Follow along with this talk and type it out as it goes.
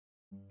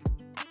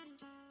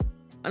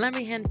Hola,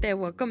 mi gente.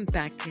 Welcome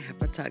back to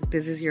Jefa Talk.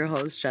 This is your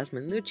host,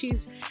 Jasmine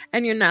Luchis,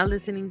 and you're now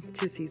listening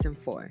to Season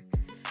 4.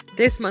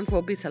 This month,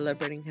 we'll be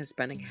celebrating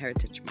Hispanic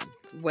Heritage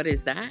Month. What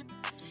is that?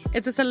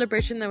 It's a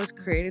celebration that was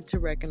created to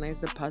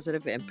recognize the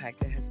positive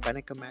impact that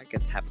Hispanic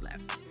Americans have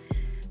left.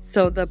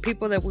 So, the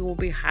people that we will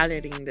be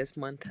highlighting this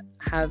month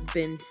have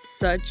been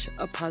such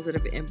a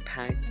positive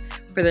impact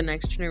for the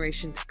next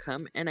generation to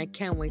come, and I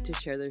can't wait to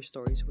share their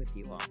stories with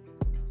you all.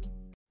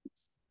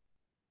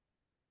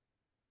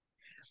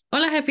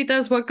 Hola,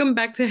 Jefitas. Welcome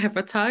back to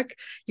Jefa Talk.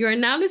 You are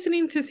now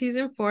listening to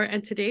Season 4,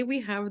 and today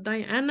we have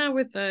Diana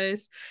with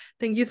us.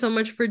 Thank you so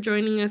much for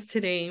joining us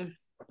today.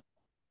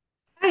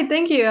 Hi,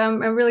 thank you. I'm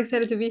really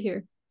excited to be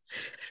here.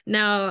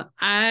 Now,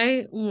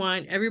 I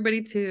want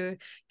everybody to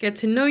get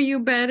to know you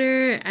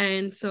better,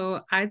 and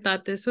so I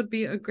thought this would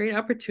be a great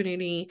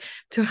opportunity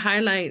to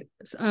highlight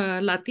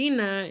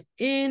Latina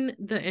in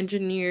the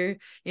engineer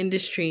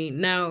industry.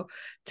 Now,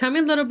 tell me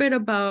a little bit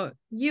about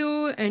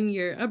you and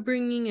your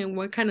upbringing and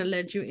what kind of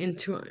led you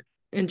into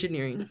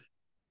engineering.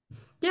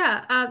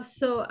 Yeah,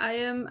 so I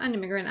am an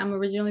immigrant. I'm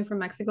originally from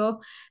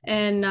Mexico,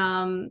 and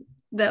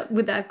that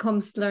with that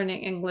comes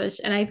learning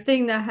English, and I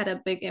think that had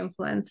a big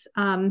influence.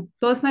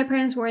 Both my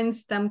parents were in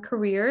STEM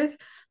careers,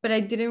 but I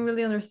didn't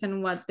really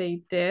understand what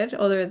they did,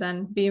 other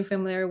than being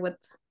familiar with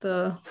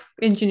the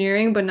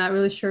engineering, but not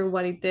really sure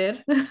what it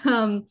did.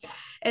 And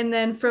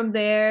then from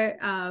there,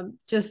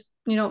 just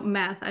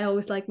math. I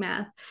always like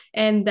math,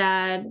 and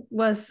that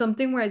was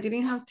something where I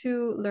didn't have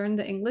to learn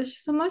the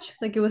English so much.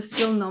 Like it was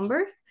still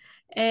numbers,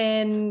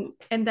 and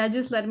that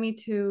just led me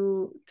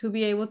to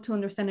be able to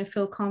understand and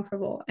feel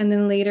comfortable, and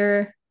then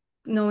later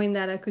knowing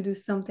that I could do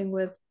something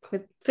with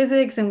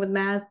physics and with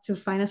math to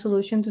find a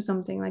solution to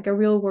something like a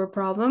real world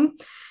problem.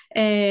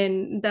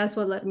 And that's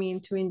what led me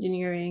into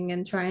engineering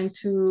and trying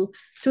to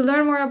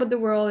learn more about the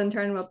world and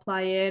trying to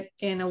apply it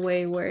in a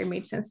way where it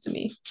made sense to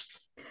me.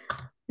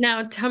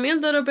 Now, tell me a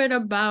little bit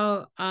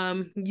about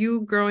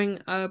you growing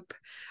up.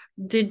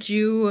 Did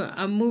you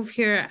move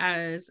here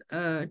as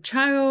a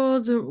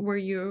child? Were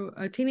you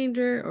a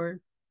teenager or?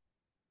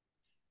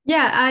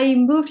 Yeah, I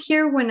moved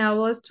here when I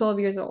was 12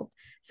 years old.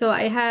 So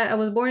I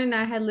was born and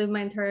I had lived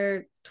my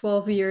entire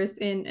 12 years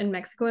in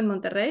Mexico, in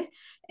Monterrey.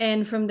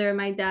 And from there,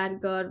 my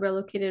dad got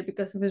relocated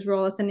because of his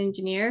role as an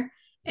engineer.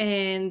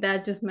 And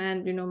that just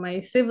meant,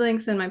 my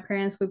siblings and my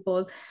parents, we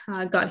both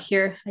got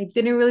here. I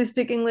didn't really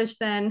speak English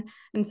then.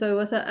 And so it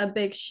was a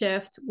big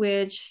shift,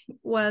 which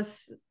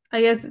was,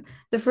 I guess,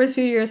 the first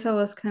few years I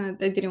was I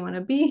didn't want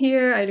to be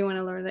here. I didn't want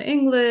to learn the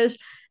English.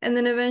 And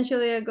then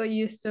eventually I got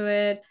used to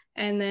it,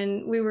 and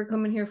then we were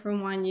coming here for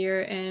 1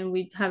 year and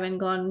we haven't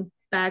gone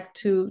back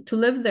to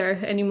live there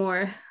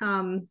anymore.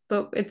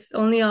 But it's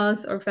only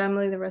us, our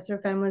family, the rest of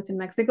our family is in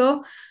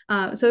Mexico.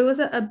 So it was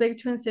a big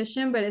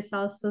transition, but it's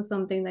also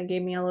something that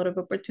gave me a lot of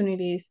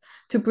opportunities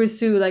to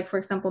pursue, like, for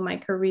example, my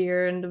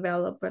career and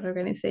develop an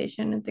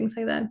organization and things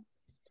like that.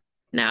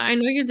 Now, I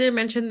know you did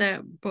mention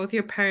that both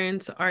your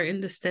parents are in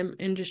the STEM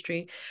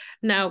industry.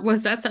 Now,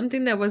 was that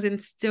something that was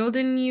instilled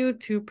in you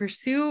to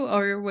pursue,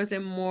 or was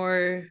it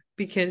more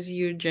because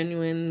you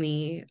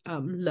genuinely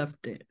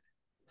loved it?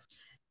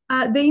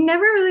 They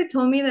never really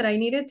told me that I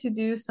needed to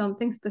do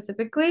something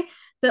specifically.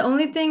 The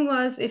only thing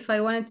was if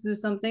I wanted to do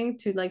something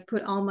to like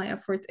put all my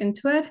efforts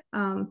into it,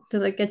 to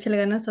like echarle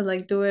ganas to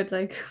like do it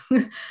like,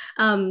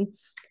 um,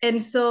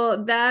 and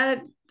so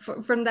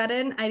from that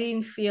end, I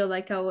didn't feel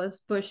like I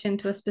was pushed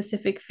into a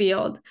specific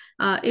field.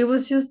 It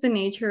was just the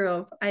nature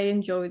of I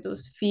enjoyed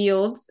those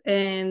fields,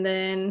 and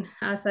then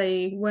as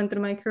I went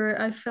through my career,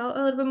 I felt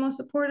a little bit more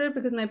supported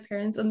because my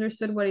parents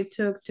understood what it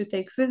took to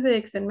take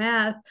physics and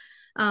math,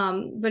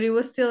 but it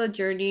was still a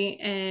journey,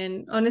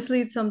 and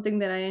honestly it's something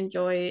that I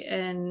enjoy,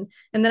 and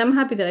then I'm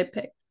happy that I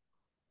picked.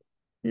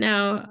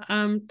 Now,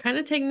 kind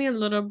of take me a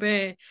little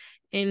bit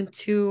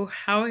into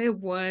how it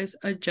was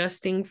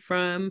adjusting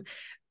from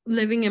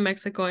living in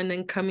Mexico and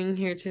then coming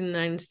here to the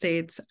United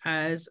States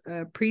as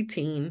a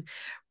preteen.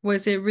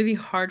 Was it really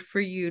hard for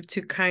you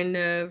to kind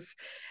of,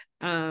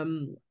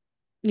 um,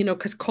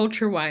 because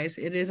culture wise,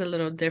 it is a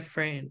little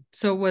different.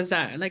 So was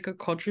that like a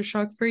culture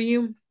shock for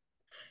you?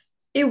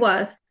 It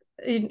was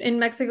in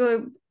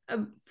Mexico.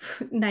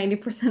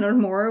 90% or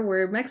more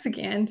were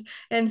Mexicans.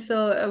 And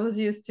so I was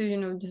used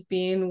to, just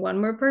being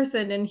one more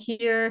person. And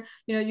here,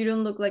 you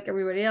don't look like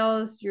everybody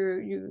else.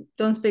 You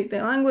don't speak the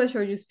language,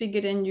 or you speak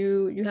it and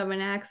you have an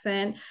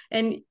accent.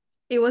 And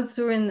it was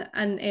during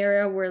an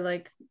era where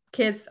like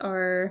kids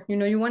are,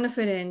 you want to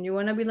fit in, you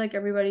want to be like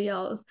everybody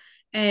else.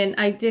 And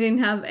I didn't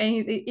have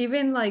any,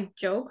 even like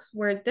jokes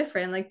were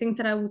different, like things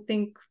that I would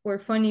think were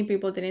funny,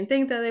 people didn't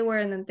think that they were,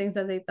 and then things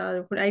that they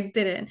thought I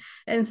didn't.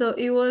 And so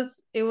it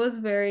was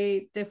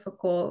very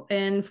difficult,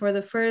 and for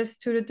the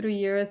first 2 to 3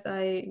 years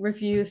I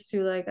refused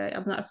to, like,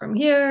 I'm not from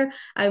here.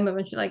 I'm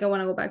eventually like, I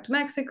want to go back to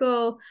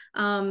Mexico.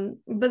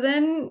 But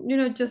then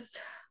just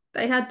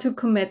I had to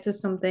commit to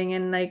something,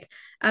 and like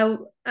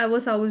I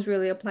was always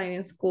really applying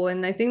in school,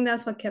 and I think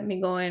that's what kept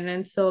me going.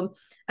 And so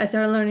I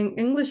started learning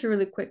English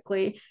really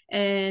quickly,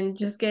 and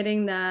just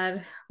getting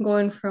that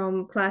going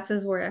from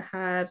classes where I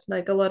had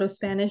like a lot of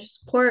Spanish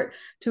support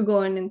to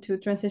going into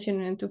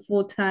transitioning into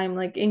full-time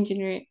like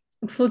engineering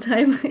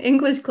full-time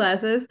English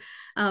classes.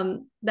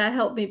 That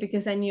helped me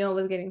because I knew I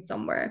was getting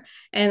somewhere.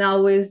 And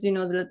always, the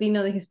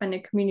Latino, the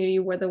Hispanic community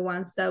were the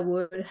ones that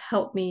would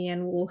help me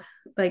and will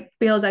like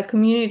build that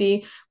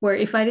community where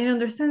if I didn't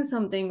understand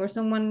something or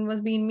someone was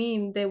being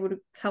mean, they would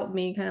help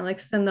me kind of like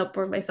stand up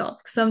for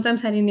myself.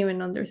 Sometimes I didn't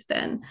even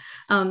understand.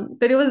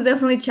 But it was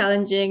definitely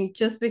challenging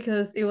just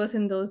because it was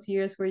in those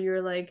years where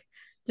you're like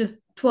just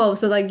 12.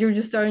 So like you're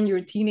just starting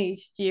your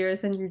teenage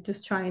years and you're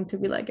just trying to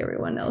be like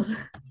everyone else.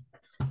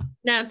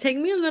 Now, take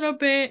me a little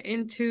bit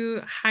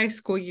into high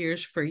school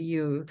years for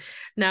you.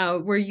 Now,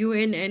 were you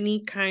in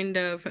any kind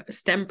of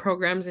STEM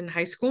programs in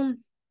high school?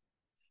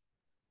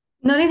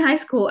 Not in high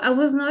school. I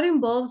was not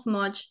involved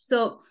much.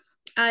 So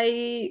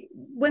I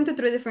went to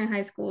three different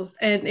high schools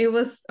and it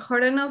was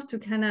hard enough to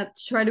kind of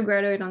try to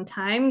graduate on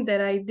time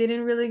that I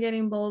didn't really get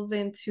involved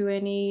into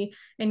any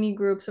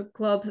groups or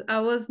clubs. I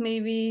was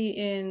maybe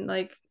in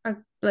like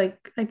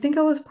I think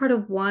I was part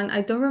of one.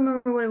 I don't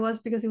remember what it was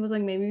because it was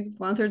like maybe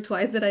once or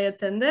twice that I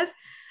attended.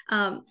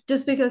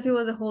 Just because it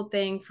was a whole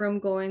thing from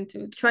going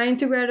to trying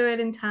to graduate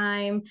in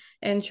time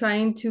and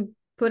trying to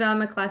put on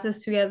my classes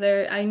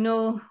together. I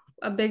know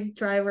a big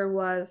driver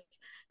was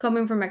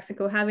coming from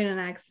Mexico, having an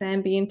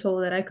accent, being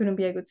told that I couldn't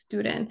be a good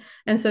student.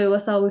 And so it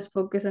was always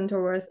focusing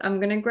towards I'm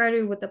gonna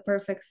graduate with the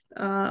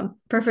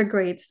perfect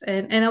grades.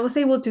 And I was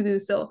able to do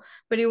so.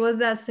 But it was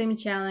that same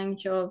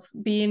challenge of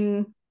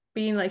being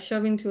like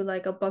shoving to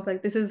like a box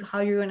like this is how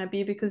you're gonna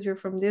be because you're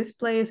from this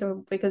place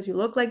or because you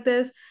look like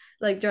this,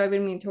 like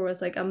driving me towards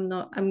like I'm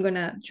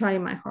gonna try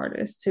my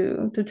hardest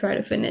to try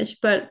to finish.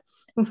 But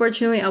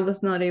unfortunately I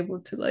was not able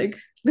to like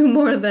do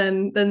more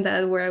than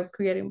that where I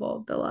could get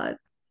involved a lot.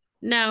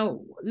 Now,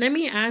 let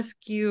me ask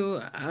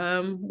you,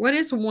 what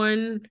is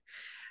one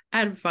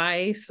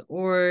advice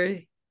or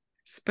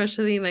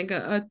especially like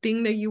a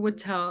thing that you would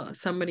tell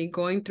somebody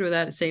going through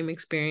that same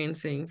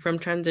experiencing from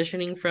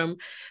transitioning from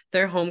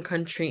their home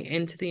country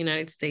into the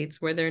United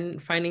States where they're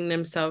finding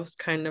themselves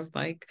kind of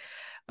like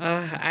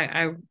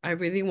I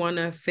really want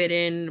to fit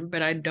in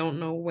but I don't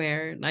know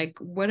where. Like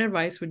what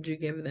advice would you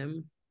give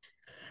them?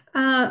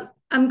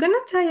 I'm gonna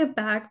tie it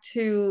back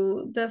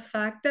to the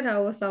fact that I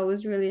was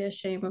always really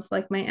ashamed of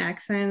like my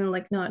accent and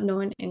like not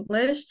knowing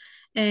English.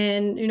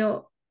 And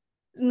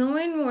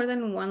knowing more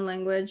than one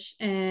language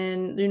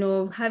and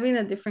having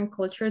a different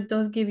culture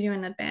does give you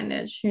an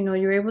advantage.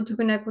 You're able to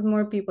connect with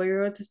more people,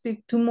 you're able to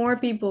speak to more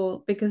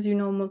people because you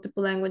know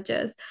multiple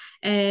languages.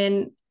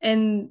 And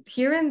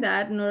hearing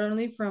that not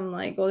only from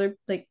like other,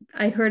 like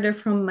I heard it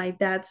from my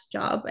dad's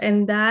job,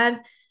 and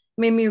that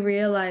made me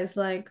realize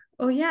like,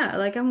 oh yeah,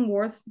 like I'm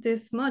worth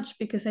this much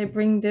because I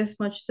bring this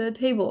much to the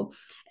table.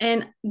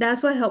 And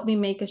that's what helped me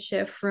make a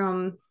shift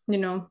from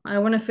I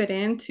want to fit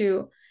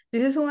into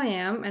this is who I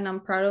am and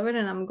I'm proud of it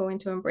and I'm going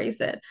to embrace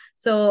it.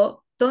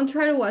 So don't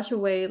try to wash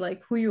away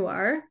like who you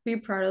are. Be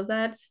proud of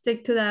that,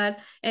 stick to that,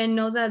 and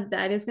know that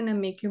that is going to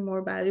make you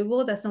more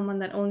valuable. That's someone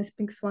that only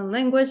speaks one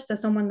language,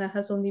 that's someone that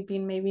has only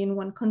been maybe in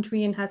one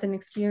country and hasn't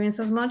experienced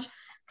as much.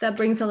 That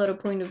brings a lot of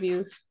point of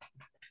views.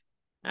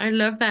 I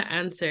love that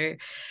answer.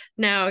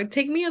 Now,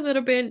 take me a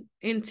little bit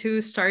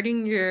into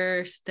starting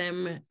your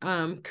STEM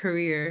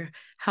career.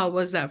 How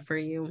was that for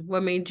you?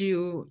 What made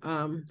you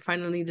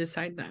finally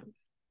decide that?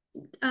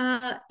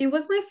 It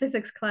was my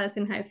physics class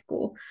in high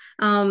school.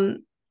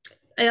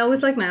 I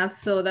always like math,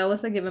 so that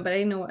was a given, but I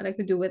didn't know what I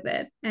could do with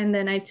it. And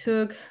then I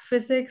took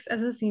physics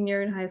as a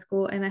senior in high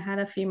school, and I had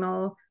a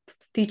female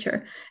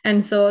teacher.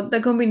 And so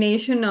the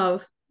combination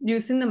of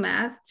using the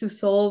math to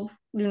solve,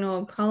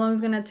 how long it's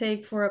gonna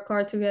take for a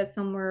car to get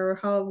somewhere,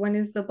 or when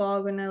is the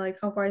ball gonna like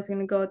how far it's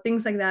gonna go,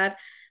 things like that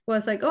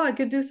was like, oh, I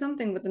could do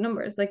something with the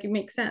numbers. Like it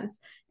makes sense.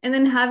 And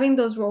then having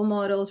those role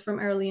models from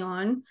early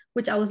on,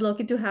 which I was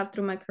lucky to have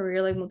through my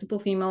career, like multiple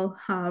female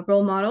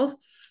role models,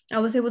 I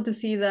was able to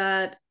see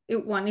that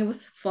it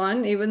was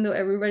fun even though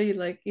everybody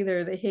like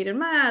either they hated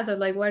math or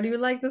like why do you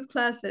like these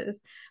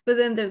classes, but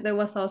then there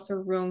was also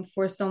room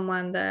for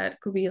someone that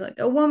could be like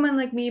a woman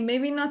like me,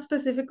 maybe not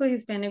specifically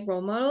Hispanic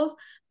role models,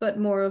 but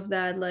more of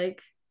that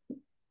like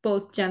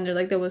both gender,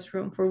 like there was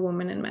room for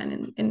women and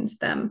men in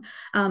STEM.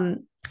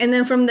 And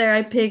then from there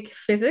I picked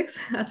physics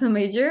as a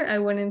major. I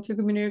went into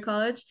community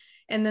college,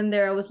 and then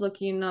there I was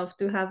lucky enough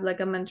to have like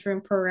a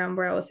mentoring program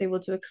where I was able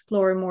to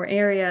explore more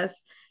areas.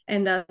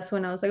 And that's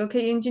when I was like,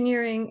 okay,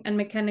 engineering and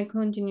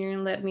mechanical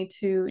engineering led me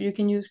to you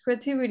can use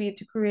creativity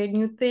to create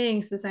new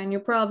things, design new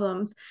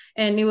problems.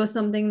 And it was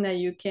something that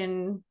you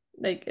can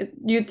like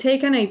you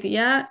take an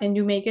idea and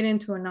you make it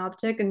into an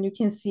object and you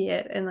can see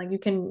it, and like you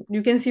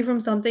can see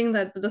from something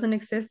that doesn't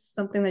exist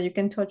something that you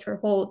can touch or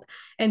hold.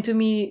 And to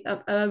me,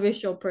 I'm a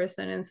visual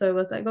person, and so it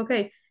was like,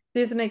 okay,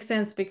 this makes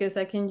sense because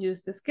I can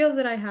use the skills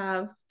that I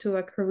have to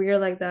a career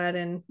like that.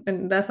 And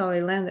that's how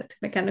I landed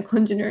mechanical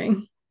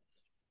engineering.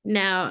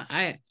 Now,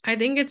 I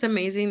think it's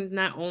amazing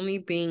not only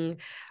being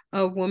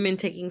a woman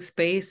taking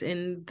space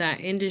in that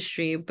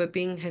industry, but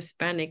being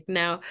Hispanic.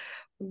 Now,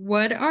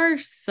 what are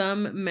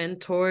some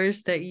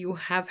mentors that you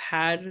have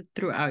had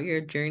throughout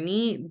your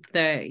journey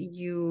that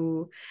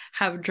you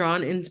have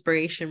drawn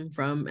inspiration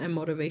from and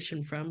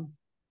motivation from?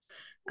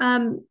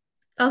 Um,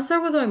 I'll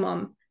start with my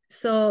mom.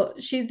 So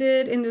she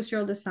did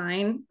industrial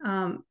design.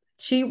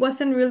 She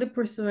wasn't really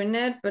pursuing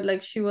it, but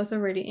like she was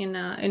already in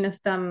a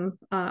STEM,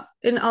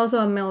 in also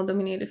a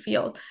male-dominated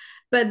field.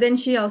 But then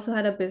she also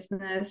had a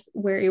business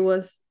where it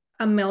was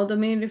a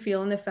male-dominated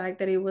field, and the fact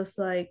that it was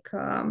like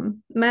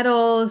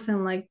metals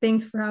and like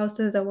things for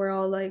houses that were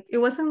all like it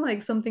wasn't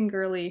like something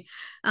girly.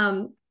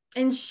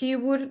 And she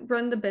would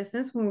run the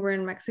business when we were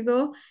in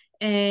Mexico,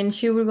 and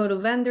she would go to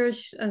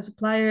vendors and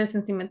suppliers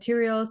and see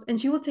materials, and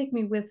she would take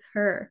me with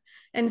her.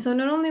 And so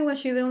not only was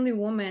she the only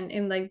woman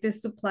in like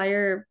this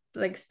supplier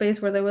like space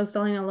where they was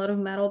selling a lot of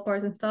metal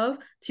parts and stuff,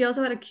 she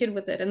also had a kid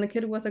with it, and the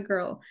kid was a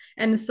girl.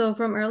 And so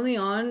from early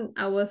on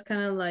I was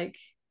kind of like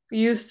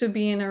used to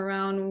being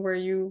around where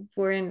you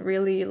weren't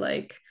really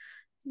like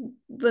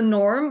the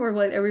norm or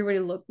what everybody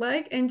looked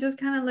like, and just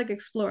kind of like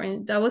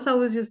exploring. I was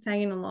always just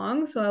tagging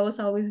along, so I was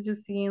always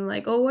just seeing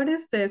like, oh, what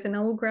is this, and I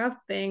will grab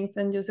things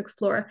and just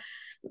explore.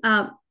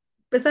 um,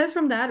 Besides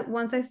from that,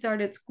 once I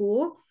started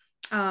school,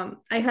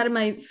 I had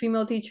my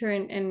female teacher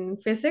in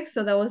physics,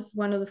 so that was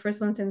one of the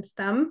first ones in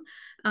STEM.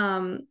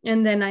 And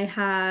then I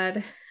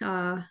had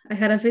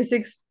a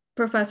physics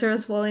professor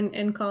as well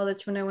in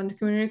college when I went to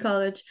community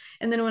college.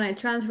 And then when I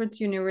transferred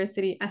to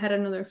university, I had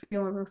another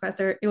female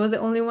professor. It was the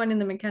only one in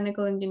the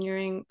mechanical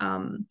engineering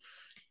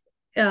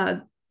uh,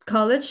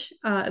 college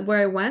where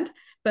I went,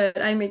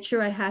 but I made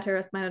sure I had her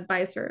as my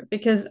advisor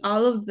because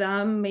all of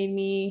them made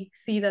me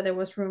see that there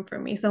was room for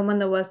me. Someone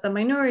that was a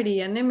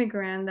minority, an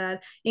immigrant,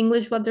 that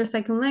English was their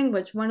second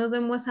language. One of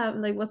them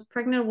was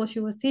pregnant while she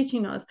was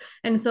teaching us,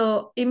 and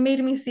so it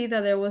made me see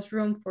that there was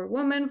room for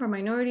women, for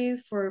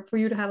minorities, for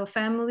you to have a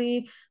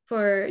family,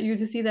 for you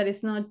to see that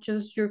it's not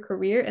just your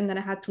career, and then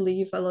I had to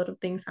leave a lot of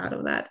things out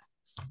of that.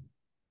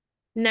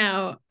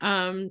 Now,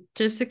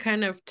 just to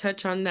kind of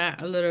touch on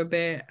that a little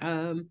bit,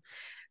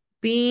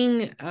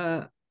 being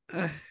a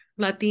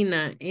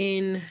Latina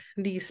in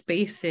these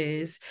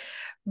spaces,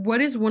 what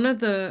is one of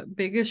the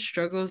biggest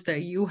struggles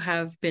that you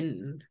have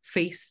been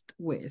faced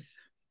with?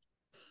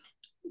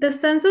 The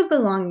sense of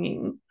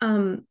belonging.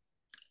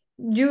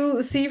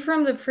 You see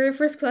from the very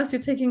first class you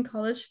take in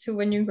college to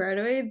when you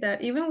graduate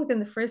that even within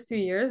the first 2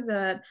 years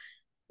that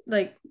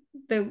like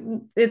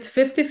it's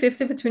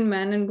 50-50 between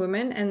men and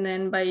women, and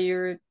then by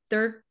your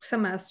third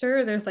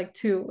semester there's like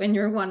two and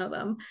you're one of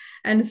them.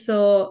 And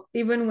so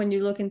even when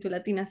you look into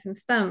Latinas in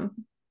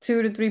STEM,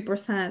 2 to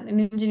 3%. In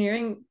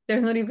engineering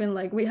there's not even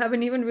like we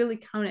haven't even really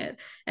counted.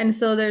 And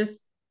so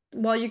there's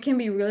while you can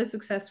be really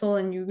successful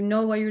and you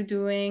know what you're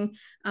doing,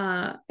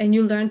 and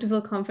you learn to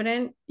feel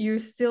confident, you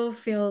still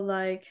feel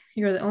like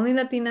you're the only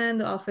Latina in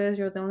the office,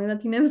 you're the only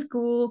Latina in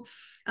school.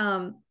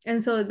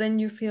 And so then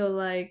you feel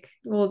like,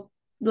 well,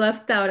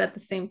 left out at the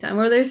same time,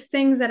 or there's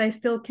things that I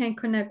still can't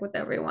connect with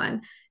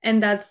everyone.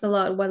 And that's a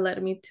lot what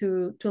led me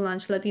to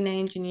launch Latina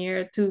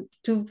Engineer, to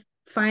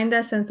find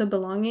that sense of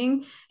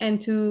belonging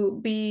and to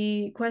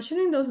be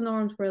questioning those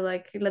norms where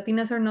like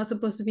Latinas are not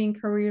supposed to be in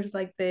careers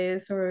like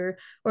this, or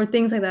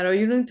things like that, or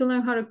you need to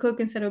learn how to cook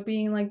instead of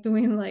being like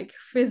doing like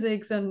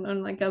physics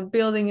on like a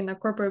building in a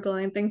corporate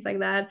building, things like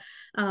that.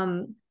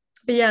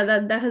 But yeah,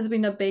 that has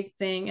been a big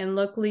thing, and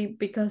luckily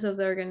because of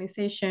the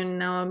organization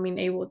now I'm being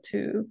able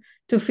to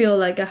feel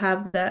like I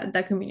have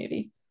that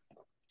community.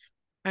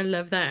 I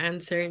love that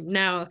answer.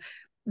 Now,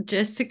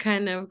 just to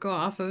kind of go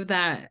off of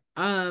that,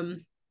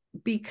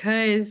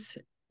 because,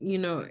 you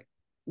know,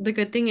 the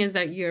good thing is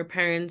that your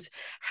parents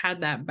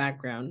had that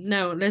background.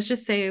 Now, let's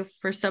just say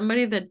for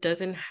somebody that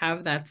doesn't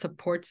have that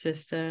support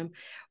system,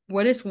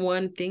 what is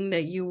one thing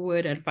that you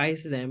would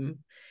advise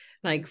them,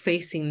 like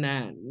facing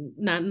that,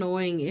 not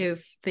knowing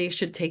if they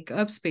should take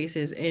up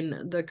spaces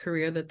in the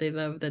career that they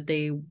love that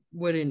they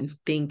wouldn't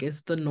think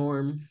is the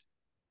norm?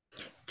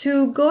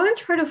 To go and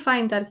try to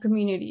find that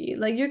community.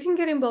 Like you can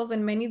get involved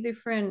in many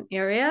different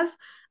areas,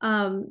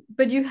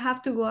 but you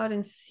have to go out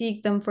and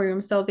seek them for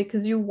yourself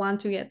because you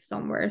want to get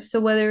somewhere. So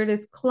whether it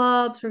is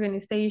clubs,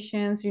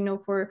 organizations,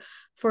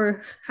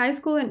 for high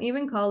school and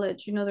even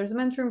college, there's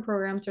mentoring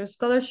programs, there's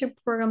scholarship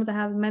programs that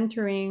have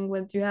mentoring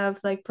with you have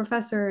like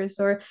professors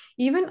or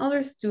even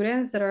other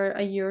students that are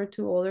a year or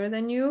two older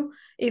than you.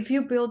 If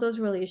you build those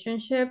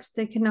relationships,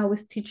 they can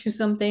always teach you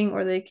something,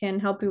 or they can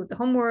help you with the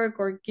homework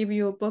or give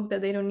you a book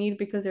that they don't need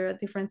because they're a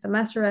different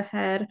semester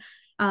ahead.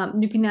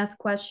 You can ask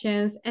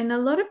questions. And a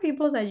lot of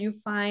people that you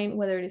find,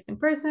 whether it is in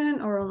person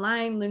or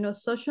online,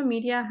 social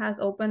media has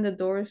opened the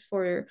doors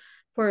for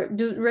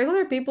just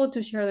regular people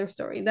to share their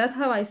story. That's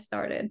how I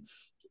started.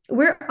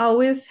 We're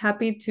always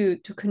happy to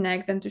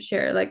connect and to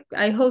share. Like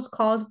I host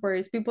calls where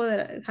it's people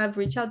that have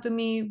reached out to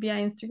me via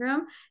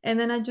Instagram, and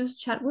then I just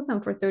chat with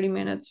them for 30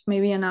 minutes,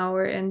 maybe an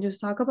hour, and just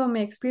talk about my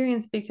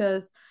experience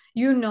because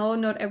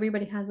not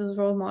everybody has those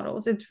role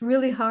models. It's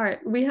really hard.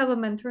 We have a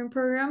mentoring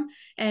program,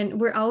 and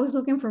we're always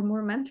looking for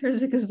more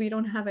mentors because we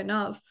don't have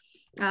enough,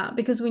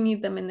 because we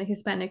need them in the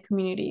Hispanic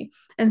community.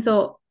 And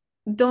so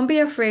don't be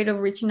afraid of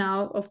reaching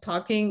out, of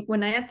talking.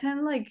 When I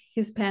attend like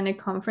Hispanic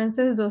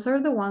conferences, those are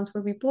the ones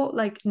where people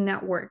like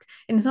network.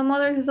 In some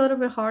others it's a little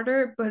bit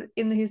harder, but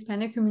in the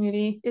Hispanic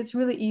community it's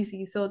really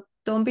easy. So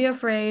don't be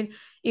afraid.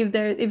 If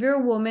you're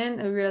a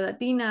woman or you're a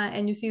Latina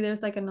and you see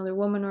there's like another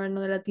woman or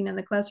another Latina in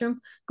the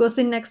classroom, go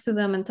sit next to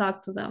them and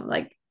talk to them.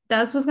 Like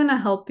that's what's gonna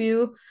help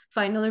you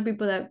find other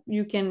people that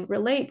you can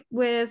relate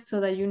with, so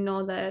that you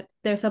know that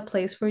there's a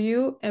place for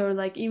you, or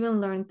like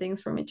even learn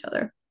things from each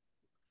other.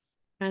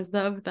 I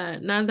love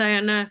that. Now,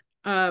 Diana,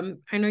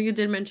 I know you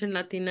did mention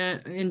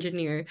Latina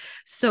Engineer.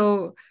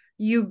 So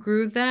you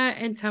grew that,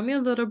 and tell me a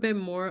little bit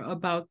more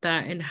about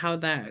that and how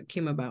that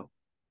came about.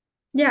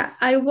 Yeah,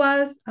 I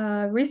was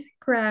a recent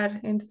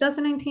grad in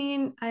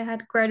 2019. I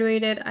had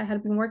graduated. I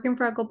had been working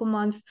for a couple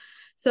months.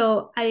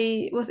 So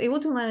I was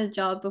able to land a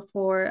job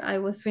before I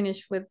was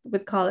finished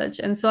with college.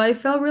 And so I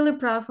felt really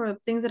proud for the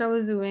things that I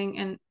was doing,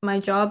 and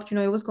my job,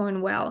 it was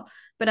going well,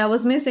 but I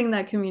was missing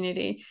that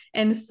community.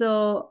 And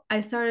so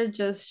I started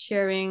just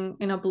sharing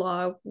in a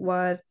blog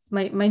what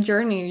my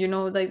journey,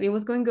 like it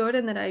was going good,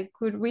 and that I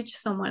could reach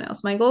someone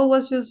else. My goal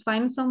was just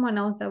find someone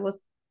else that was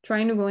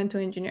trying to go into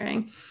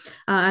engineering,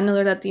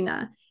 another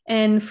Latina.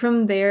 And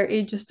from there,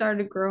 it just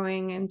started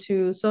growing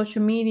into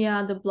social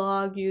media, the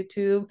blog,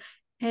 YouTube.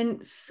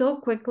 And so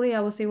quickly, I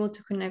was able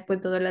to connect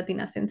with other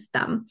Latinas in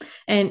STEM.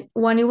 And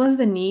one, it was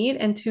the need,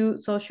 and two,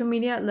 social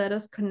media let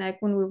us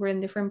connect when we were in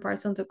different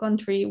parts of the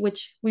country,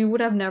 which we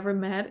would have never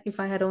met if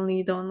I had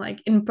only done like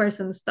in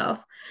person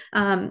stuff.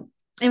 And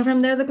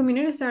from there, the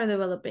community started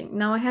developing.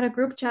 Now I had a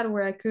group chat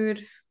where I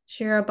could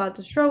share about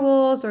the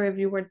struggles, or if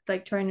you were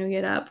like trying to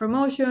get a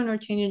promotion or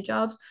changing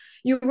jobs,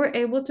 you were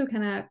able to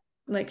kind of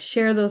like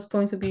share those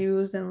points of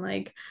views and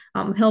like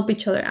help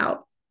each other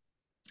out.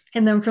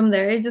 And then from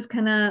there it just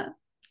kind of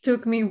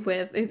took me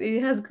with it.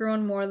 It has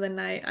grown more than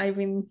I've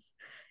been.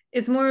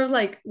 It's more of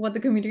like what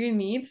the community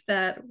needs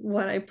that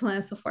what I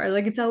plan so far.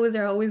 Like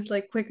they're always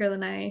like quicker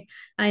than I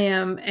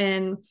am.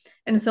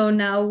 And so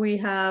now we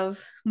have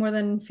more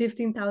than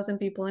 15,000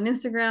 people on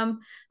Instagram.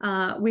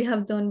 We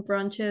have done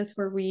brunches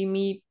where we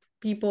meet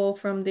people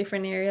from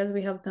different areas.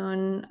 We have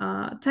done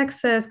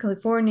Texas,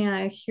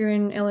 California, here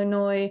in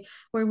Illinois,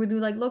 where we do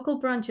like local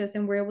brunches,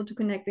 and we're able to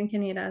connect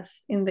ingenieras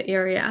in the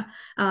area.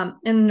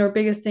 And our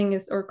biggest thing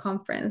is our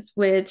conference,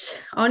 which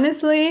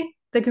honestly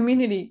the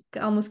community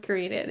almost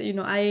created.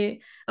 I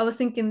was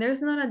thinking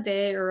there's not a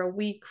day or a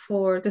week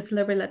for to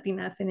celebrate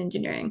Latinas in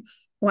engineering.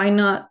 Why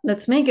not?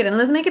 Let's make it, and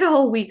let's make it a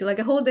whole week. Like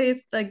a whole day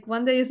is like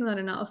one day is not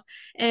enough.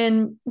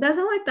 And that's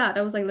not like that.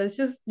 I was like, let's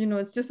just,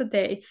 it's just a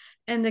day.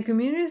 And the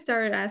community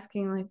started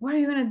asking, like, what are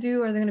you gonna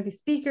do? Are there gonna be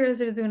speakers?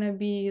 Is there gonna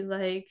be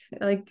like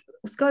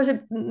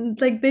scholarship?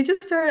 Like they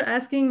just started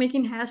asking,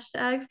 making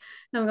hashtags.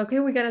 And I'm like, okay,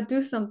 we gotta do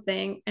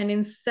something. And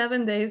in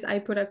 7 days, I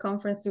put a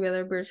conference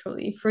together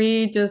virtually,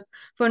 free, just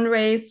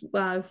fundraise.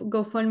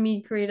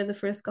 GoFundMe created the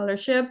first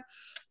scholarship,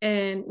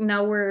 and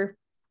now we're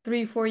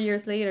 3 4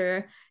 years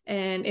later,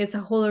 and it's a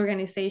whole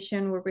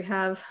organization where we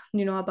have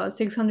about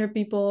 600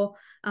 people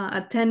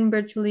attend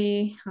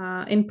virtually.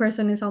 In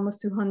person is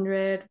almost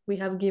 200. We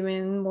have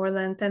given more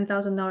than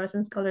 $10,000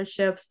 in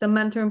scholarships, the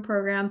mentoring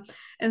program.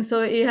 And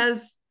so it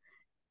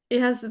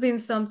has been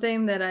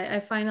something that I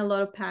find a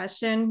lot of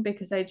passion,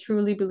 because I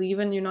truly believe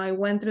in. I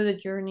went through the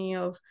journey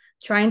of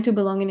trying to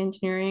belong in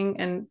engineering,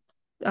 and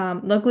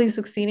luckily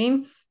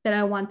succeeding, that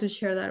I want to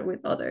share that with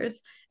others.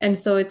 And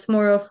so it's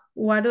more of,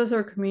 what does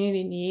our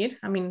community need?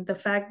 I mean, the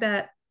fact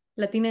that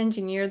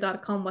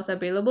latinaengineer.com was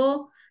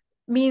available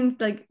means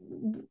like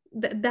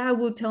that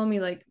will tell me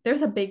like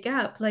there's a big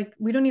gap. Like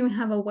we don't even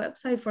have a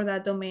website for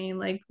that domain.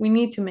 Like we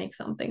need to make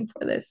something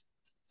for this.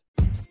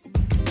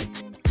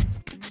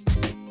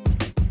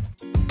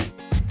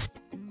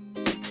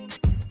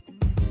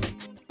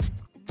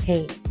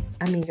 Hey,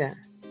 amiga,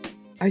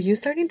 are you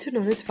starting to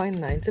notice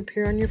fine lines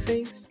appear on your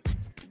face?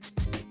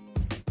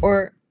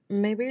 Or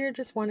maybe you're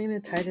just wanting to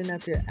tighten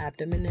up your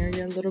abdomen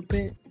area a little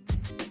bit?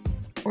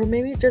 Or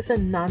maybe just a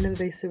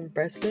non-invasive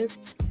breast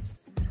lift?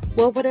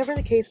 Well, whatever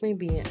the case may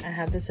be, I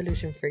have the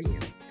solution for you.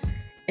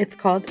 It's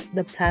called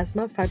the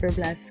Plasma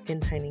Fibroblast Skin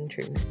Tightening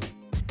Treatment.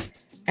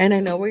 And I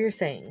know what you're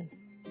saying.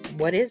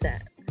 What is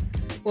that?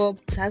 Well,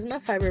 Plasma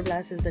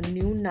Fibroblast is a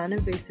new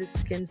non-invasive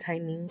skin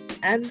tightening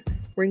and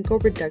wrinkle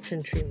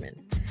reduction treatment.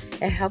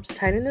 It helps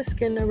tighten the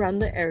skin around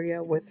the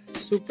area with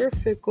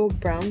superficial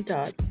brown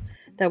dots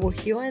that will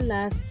heal and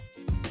last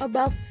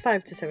about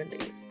 5 to 7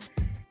 days.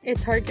 It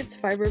targets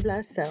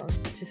fibroblast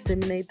cells to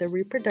stimulate the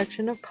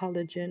reproduction of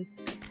collagen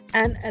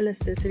and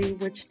elasticity,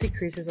 which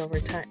decreases over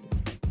time.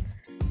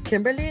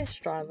 Kimberly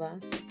Estrada,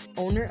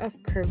 owner of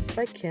Curves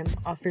by Kim,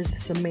 offers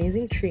this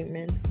amazing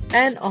treatment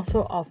and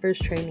also offers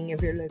training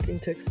if you're looking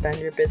to expand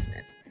your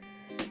business.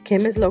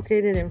 Kim is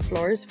located in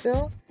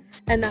Floresville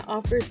and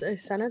offers a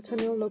San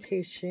Antonio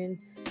location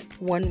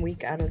 1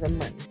 week out of the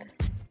month.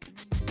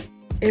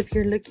 If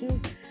you're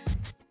looking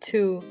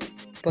to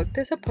book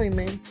this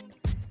appointment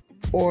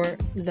or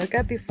look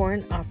at before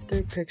and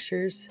after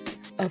pictures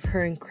of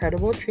her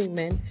incredible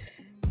treatment,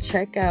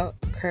 check out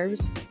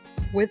Curves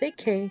with a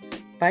K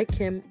by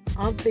Kim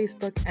on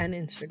Facebook and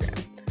Instagram.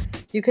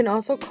 You can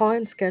also call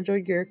and schedule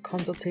your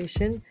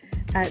consultation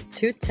at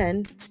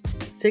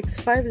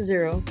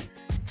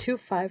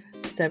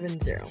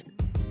 210-650-2570.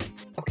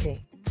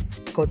 Okay,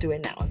 go do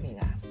it now,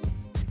 amiga.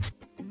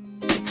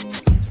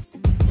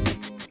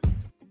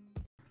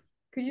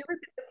 Could you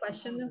repeat the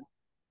question though?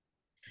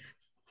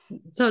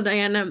 So,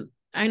 Diana,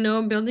 I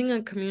know building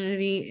a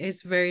community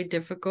is very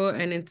difficult,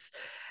 and it's,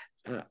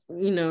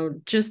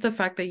 just the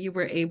fact that you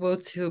were able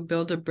to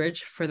build a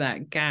bridge for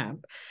that gap.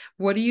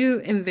 What do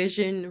you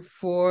envision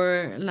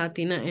for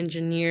Latina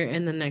Engineer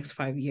in the next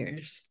 5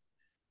 years?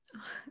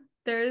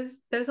 There's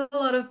a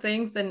lot of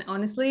things, and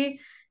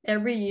honestly,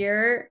 every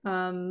year,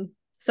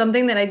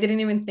 something that I didn't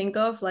even think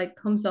of like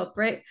comes up,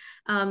 right?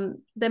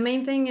 The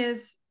main thing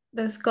is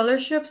the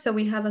scholarships that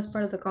we have as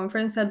part of the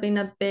conference have been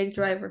a big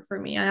driver for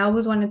me. I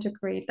always wanted to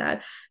create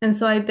that, and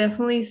so I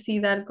definitely see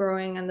that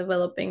growing and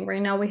developing.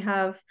 Right now, we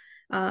have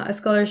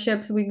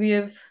scholarships. We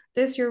give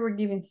this year we're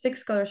giving 6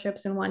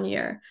 scholarships in 1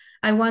 year.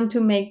 I want to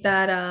make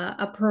that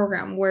a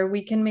program where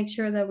we can make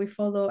sure that we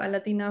follow a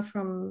Latina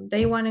from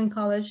day one in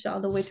college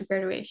all the way to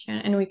graduation.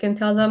 And we can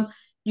tell them,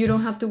 you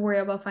don't have to worry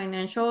about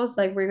financials,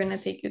 like we're going to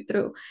take you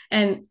through.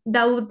 And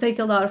that would take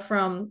a lot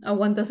from a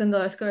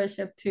 $1,000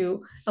 scholarship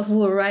to a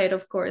full ride,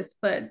 of course,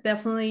 but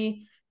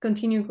definitely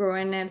continue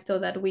growing it so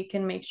that we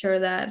can make sure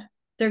that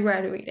they're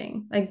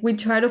graduating. Like we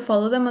try to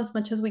follow them as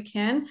much as we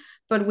can,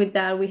 but with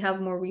that, we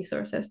have more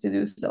resources to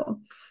do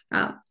so.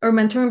 Our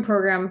mentoring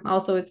program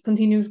also it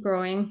continues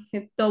growing.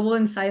 It doubled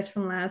in size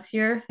from last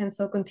year, and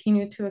so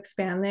continue to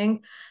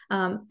expanding.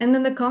 And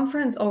then the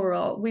conference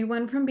overall, we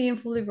went from being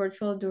fully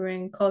virtual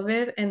during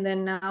COVID, and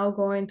then now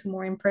going to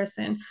more in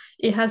person.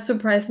 It has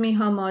surprised me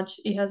how much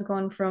it has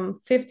gone from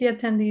 50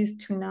 attendees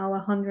to now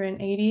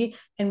 180,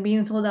 and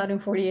being sold out in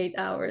 48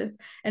 hours.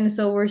 And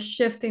so we're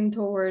shifting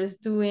towards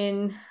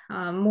doing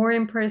more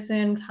in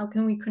person. How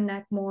can we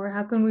connect more?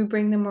 How can we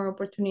bring them more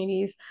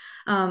opportunities?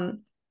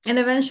 And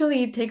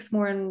eventually it takes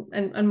more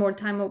and more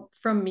time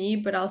from me,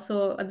 but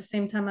also at the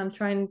same time I'm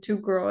trying to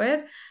grow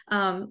it,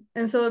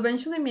 and so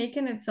eventually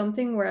making it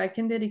something where I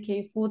can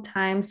dedicate full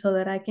time so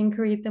that I can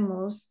create the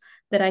most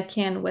that I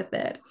can with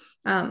it.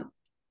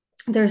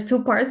 There's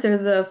 2 parts.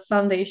 There's the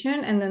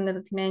foundation and then the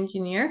Latina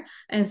Engineer.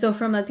 And so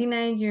from Latina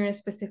Engineer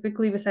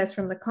specifically, besides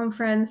from the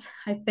conference,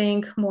 I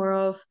think more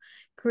of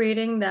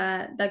creating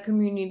that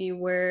community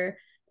where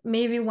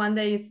maybe one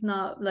day it's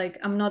not like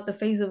I'm not the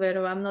face of it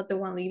or I'm not the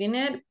one leading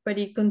it, but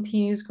it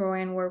continues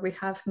growing where we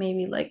have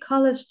maybe like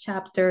college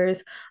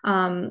chapters,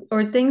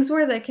 or things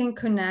where they can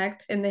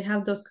connect and they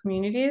have those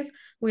communities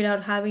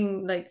without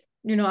having like,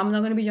 I'm not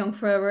going to be young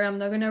forever. I'm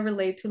not going to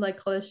relate to like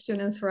college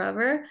students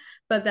forever,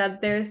 but that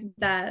there's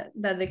that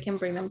they can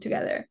bring them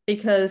together,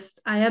 because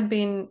I've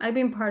been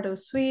part of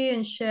SWE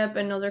and SHIP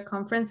and other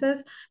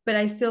conferences, but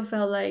I still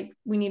felt like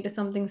we needed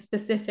something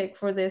specific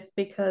for this,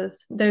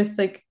 because there's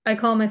like I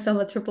call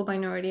myself a triple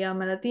minority.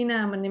 I'm a Latina,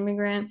 I'm an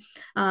immigrant,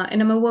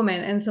 and I'm a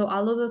woman, and so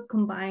all of those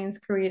combines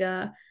create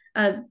a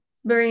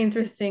very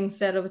interesting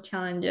set of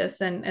challenges,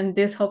 and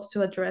this helps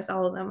to address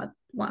all of them at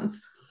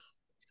once.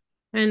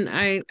 And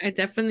I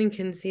definitely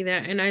can see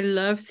that. And I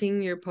love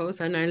seeing your posts,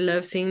 and I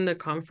love seeing the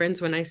conference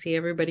when I see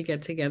everybody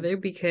get together,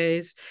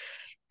 because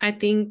I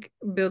think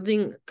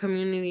building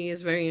community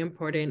is very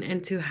important,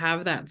 and to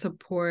have that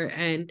support.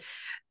 And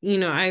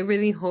I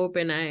really hope,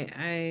 and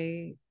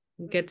I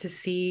get to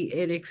see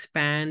it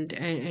expand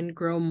and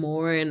grow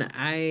more. And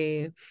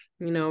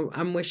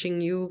I'm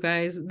wishing you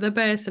guys the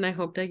best, and I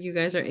hope that you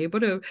guys are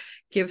able to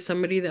give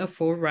somebody the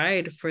full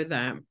ride for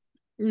that.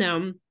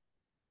 Now,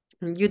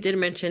 you did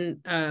mention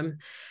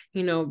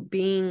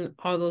being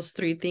all those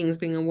three things,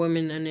 being a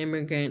woman, an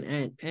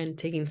immigrant, and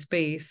taking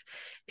space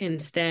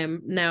in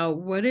STEM. Now,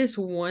 what is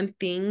one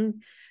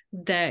thing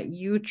that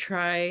you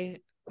try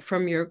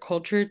from your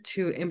culture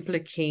to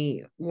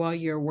implicate while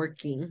you're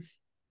working?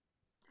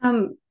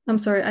 I'm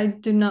sorry, I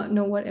do not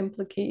know what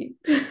implicate.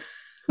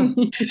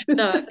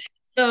 No.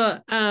 So,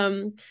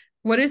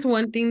 what is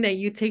one thing that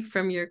you take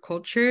from your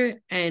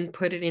culture and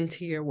put it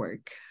into your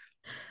work?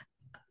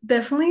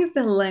 Definitely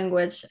the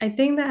language. I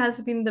think that has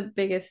been the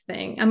biggest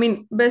thing. I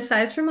mean,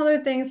 besides from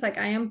other things, like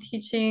I am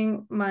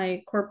teaching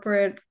my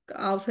corporate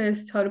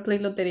office how to play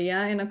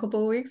loteria in a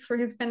couple of weeks for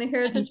Hispanic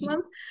Heritage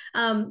Month.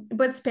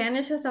 But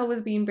Spanish has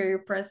always been very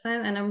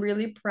present, and I'm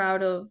really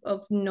proud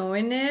of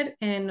knowing it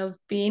and of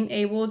being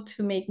able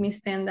to make me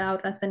stand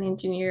out as an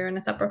engineer and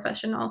as a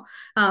professional.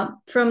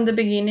 From the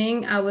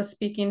beginning, I was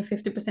speaking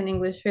 50%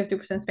 English,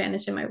 50%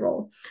 Spanish in my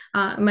role.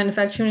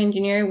 Manufacturing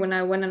engineer, when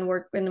I went and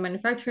worked in the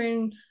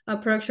manufacturing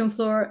production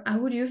floor, I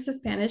would use the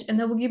Spanish, and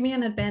that would give me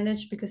an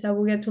advantage because I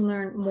would get to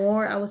learn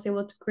more. I was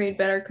able to create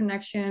better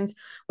connections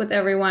with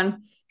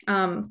everyone.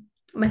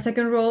 my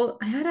second role,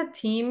 I had a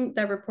team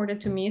that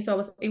reported to me, so I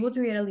was able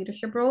to get a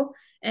leadership role.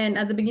 And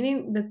at the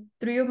beginning, the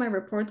three of my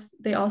reports,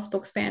 they all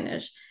spoke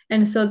Spanish.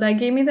 And so that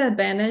gave me the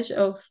advantage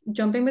of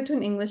jumping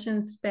between English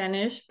and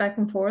Spanish back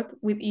and forth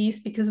with ease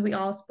because we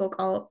all spoke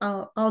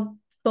all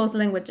both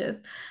languages.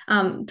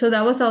 So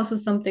that was also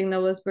something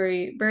that was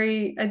very,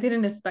 very, I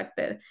didn't expect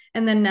it.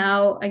 And then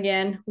now,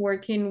 again,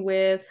 working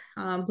with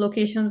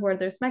locations where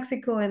there's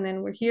Mexico and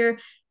then we're here,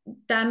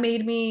 that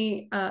made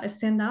me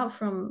stand out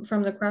from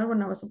the crowd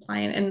when I was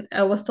applying. And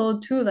I was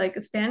told too, like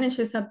Spanish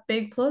is a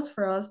big plus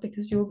for us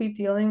because you will be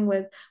dealing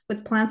with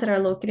plants that are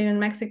located in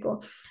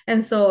Mexico.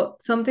 And so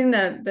something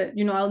that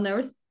I'll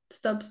never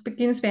stop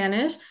speaking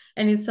Spanish.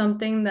 And it's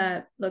something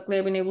that luckily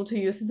I've been able to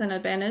use as an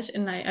advantage.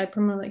 And I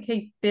promote like,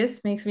 hey,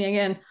 this makes me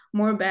again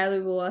more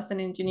valuable as an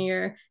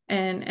engineer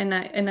and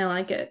I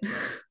like it.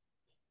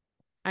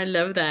 I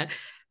love that.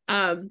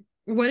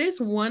 What is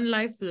one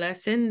life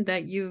lesson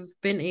that you've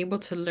been able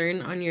to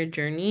learn on your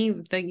journey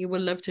that you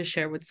would love to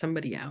share with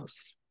somebody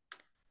else?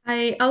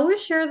 I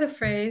always share the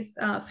phrase,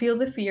 feel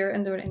the fear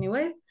and do it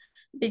anyways,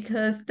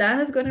 because that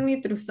has gotten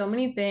me through so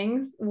many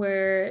things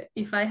where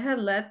if I had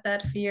let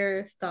that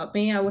fear stop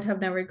me, I would have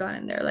never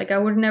gotten there. Like I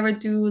would never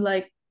do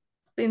like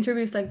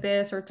interviews like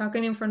this or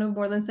talking in front of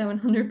more than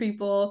 700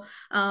 people,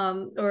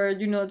 or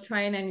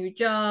trying a new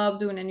job,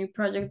 doing a new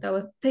project that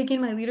was taking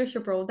my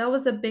leadership role. That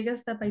was the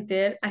biggest step I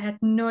did. I had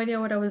no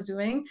idea what I was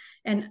doing,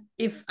 and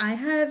if I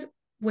had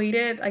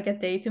waited like a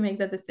day to make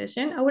that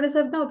decision, I would have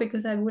said no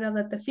because I would have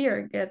let the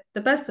fear get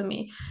the best of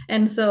me.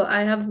 And so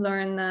I have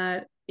learned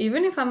that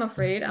even if I'm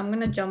afraid, I'm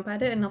gonna jump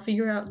at it and I'll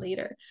figure it out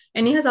later.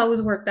 And it has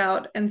always worked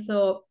out. And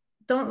so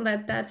don't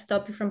let that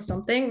stop you from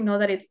something. Know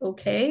that it's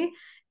okay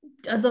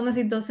as long as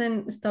it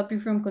doesn't stop you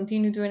from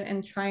continue doing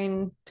and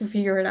trying to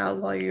figure it out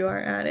while you are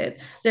at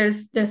it.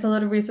 There's a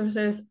lot of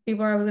resources.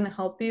 People are always going to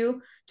help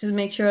you. Just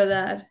make sure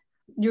that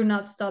you're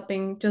not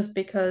stopping just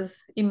because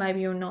it might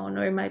be unknown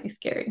or it might be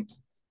scary.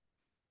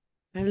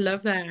 I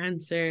love that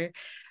answer.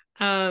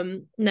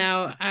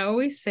 Now I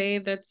always say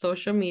that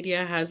social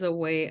media has a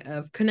way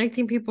of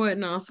connecting people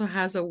and also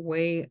has a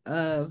way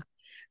of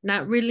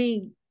not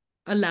really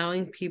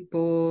allowing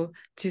people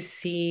to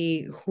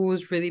see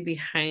who's really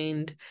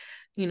behind,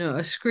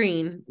 a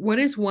screen. What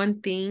is one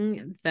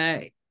thing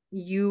that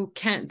you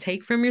can't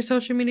take from your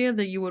social media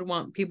that you would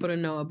want people to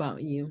know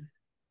about you?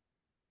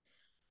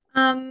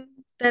 Um,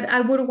 that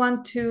I would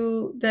want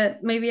to,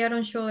 that maybe I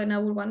don't show and I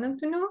would want them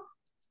to know.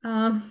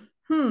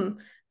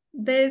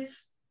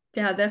 This,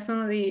 yeah,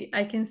 definitely.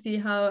 I can see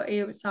how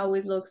it's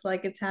always looks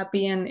like it's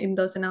happy and it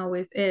doesn't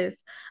always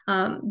is.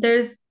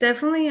 There's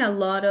definitely a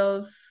lot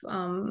of,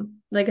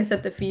 like I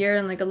said, the fear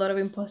and like a lot of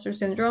imposter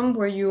syndrome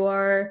where you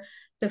are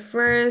the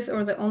first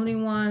or the only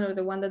one or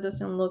the one that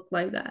doesn't look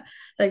like that,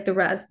 like the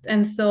rest.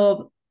 And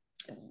so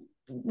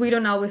we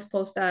don't always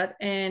post that.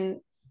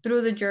 And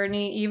through the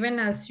journey, even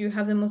as you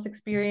have the most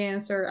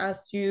experience or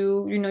as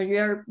you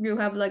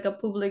have like a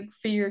public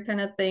figure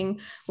kind of thing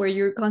where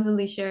you're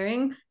constantly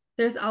sharing,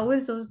 there's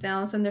always those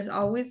downs and there's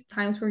always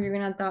times where you're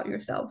gonna doubt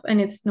yourself,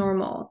 and it's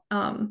normal.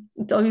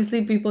 It's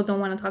obviously people don't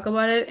want to talk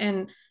about it,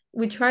 and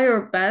we try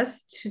our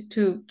best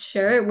to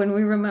share it when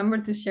we remember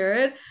to share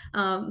it.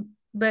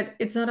 But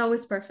it's not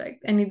always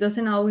perfect and it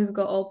doesn't always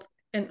go up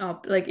and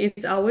up. Like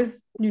it's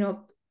always,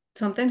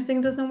 sometimes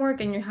things doesn't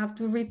work and you have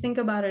to rethink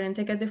about it and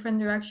take a different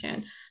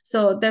direction.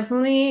 So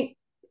definitely,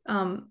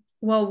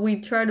 while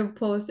we try to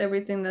post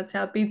everything that's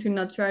happy to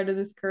not try to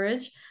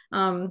discourage,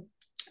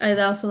 I'd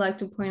also like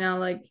to point out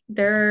like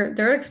there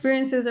are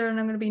experiences that are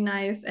not going to be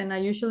nice, and I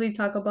usually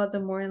talk about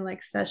them more in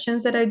like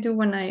sessions that I do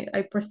when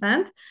I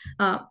present.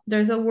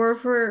 There's a word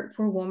for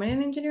women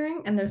in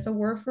engineering and there's a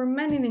word for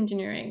men in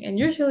engineering, and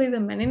usually the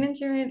men in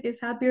engineering is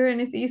happier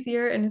and it's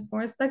easier and it's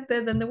more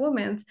respected than the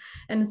women's.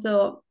 And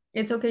so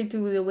it's okay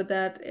to deal with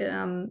that.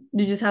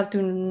 You just have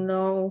to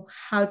know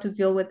how to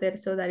deal with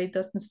it so that it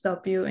doesn't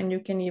stop you and you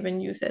can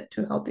even use it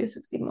to help you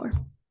succeed more.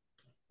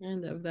 I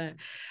love that.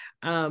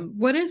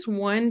 What is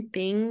one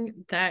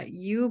thing that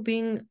you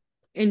being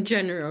in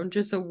general,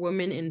 just a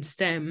woman in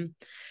STEM,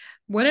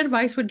 what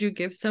advice would you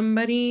give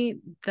somebody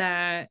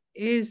that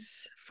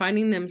is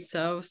finding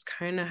themselves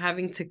kind of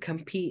having to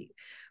compete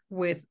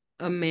with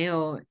a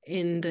male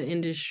in the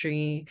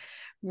industry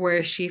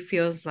where she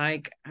feels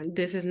like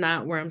this is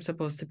not where I'm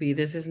supposed to be,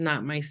 this is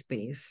not my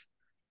space?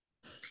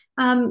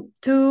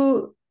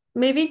 To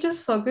maybe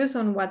just focus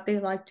on what they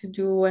like to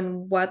do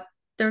and what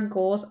their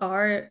goals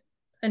are,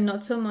 and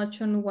not so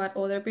much on what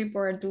other people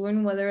are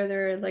doing, whether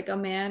they're like a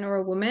man or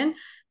a woman.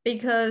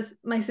 Because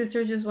my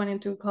sister just went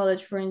into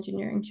college for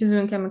engineering. She's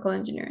doing chemical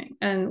engineering.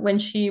 And when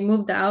she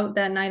moved out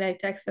that night, I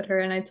texted her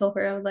and I told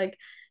her, I was like,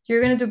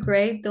 you're gonna do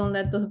great. Don't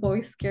let those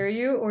boys scare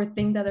you or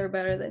think that they're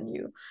better than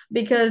you.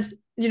 Because,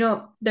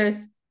 there's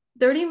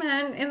 30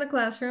 men in the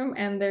classroom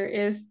and there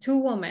is two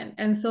women,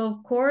 and so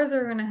of course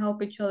they're going to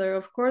help each other,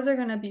 of course they're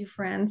going to be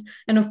friends,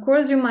 and of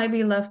course you might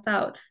be left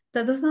out.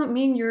 That does not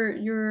mean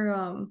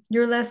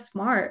you're less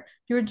smart.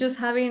 You're just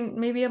having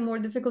maybe a more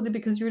difficulty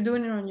because you're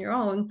doing it on your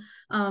own.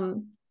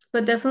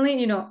 But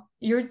definitely,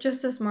 you're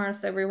just as smart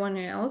as everyone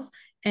else.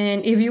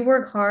 And if you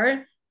work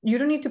hard, you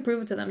don't need to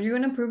prove it to them. You're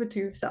going to prove it to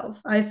yourself.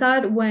 I saw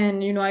it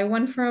when, I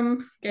went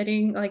from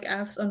getting like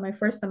F's on my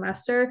first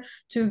semester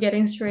to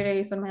getting straight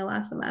A's on my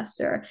last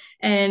semester.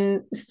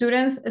 And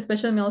students,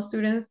 especially male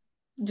students,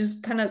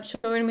 just kind of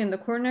showing me in the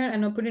corner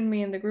and not putting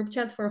me in the group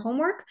chat for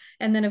homework,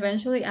 and then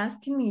eventually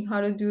asking me how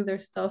to do their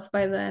stuff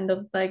by the end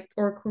of like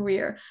our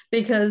career,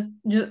 because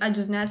I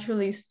just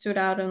naturally stood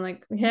out and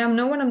like, hey, I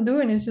know what I'm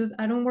doing. It's just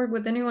I don't work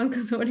with anyone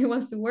because nobody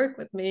wants to work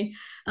with me.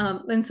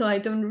 And so I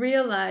don't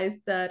realize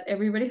that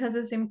everybody has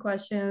the same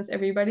questions,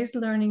 everybody's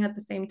learning at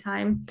the same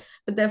time,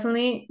 but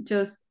definitely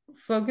just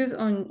focus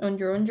on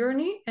your own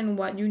journey and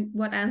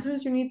what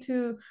answers you need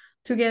to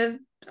get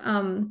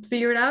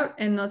figured out,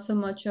 and not so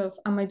much of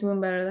am I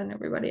doing better than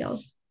everybody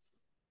else.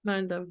 I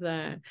love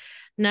that.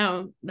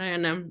 Now,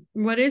 Diana,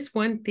 what is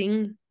one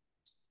thing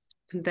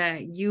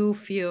that you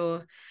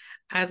feel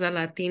as a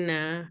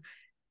Latina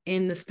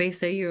in the space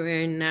that you're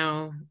in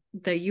now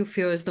that you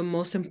feel is the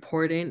most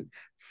important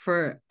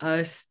for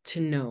us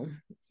to know?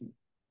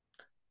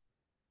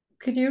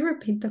 Could you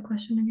repeat the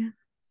question again?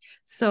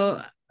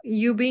 So,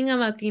 you being a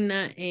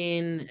Latina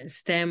in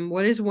STEM,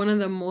 what is one of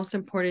the most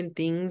important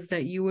things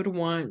that you would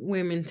want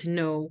women to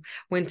know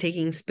when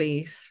taking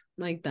space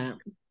like that?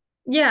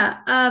 Yeah,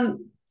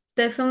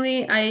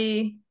 definitely.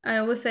 I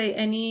always say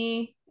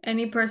any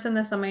person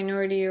that's a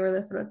minority or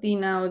that's a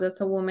Latina or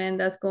that's a woman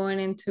that's going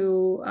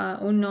into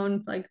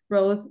unknown like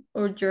growth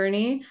or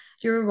journey,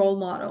 you're a role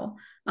model.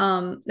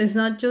 It's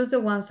not just the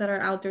ones that are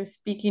out there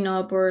speaking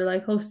up or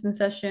like hosting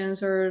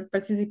sessions or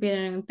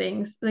participating in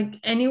things. Like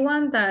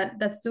anyone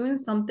that's doing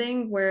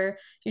something where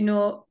you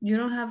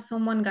don't have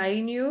someone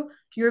guiding you,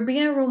 you're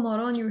being a role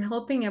model and you're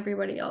helping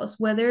everybody else,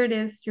 whether it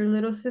is your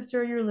little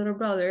sister or your little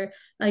brother.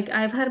 Like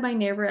I've had my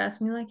neighbor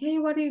ask me like, "Hey,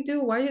 what do you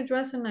do? Why are you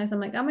dressed so nice?" I'm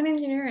like, "I'm an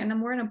engineer and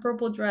I'm wearing a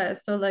purple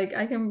dress." So like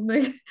I can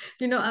like,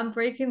 I'm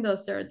breaking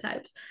those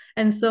stereotypes.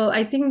 And so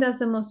I think that's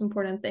the most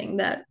important thing,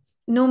 that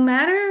no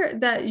matter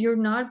that you're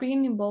not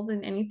being involved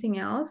in anything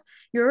else,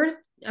 you're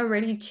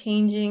already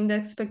changing the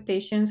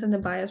expectations and the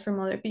bias from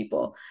other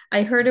people.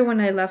 I heard it when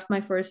I left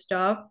my first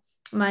job.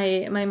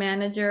 My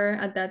manager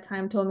at that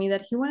time told me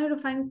that he wanted to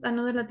find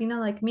another Latina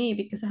like me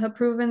because I had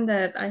proven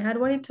that I had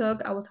what it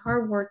took. I was a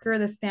hard worker.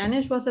 The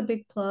Spanish was a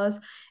big plus,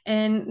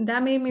 and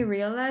that made me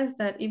realize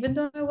that even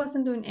though I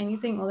wasn't doing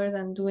anything other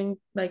than doing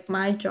like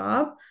my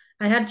job,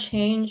 I had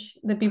changed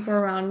the people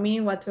around me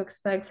what to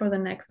expect for the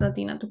next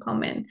Latina to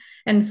come in.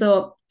 And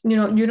so,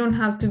 you don't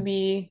have to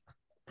be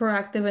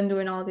proactive in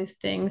doing all these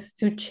things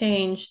to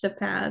change the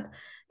path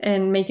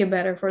and make it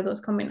better for those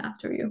coming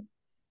after you.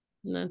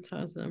 That's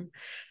awesome.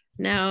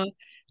 Now,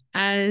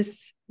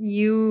 as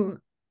you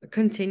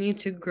continue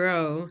to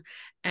grow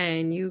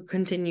and you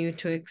continue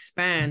to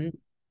expand,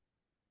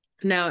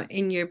 now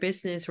in your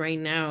business right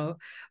now,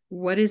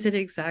 what is it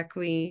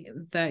exactly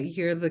that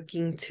you're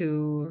looking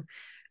to,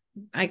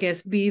 I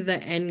guess, be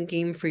the end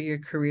game for your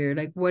career?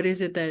 Like, what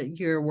is it that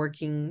you're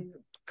working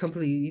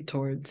completely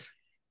towards?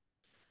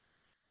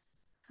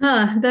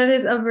 That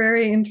is a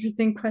very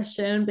interesting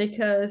question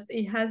because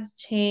it has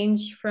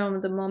changed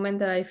from the moment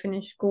that I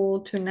finished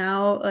school to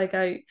now. Like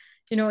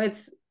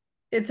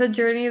it's a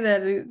journey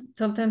that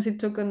sometimes it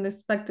took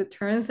unexpected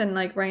turns, and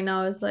like right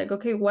now it's like,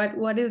 okay,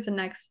 what is the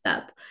next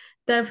step?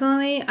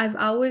 Definitely, I've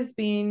always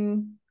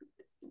been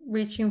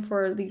reaching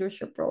for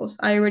leadership roles.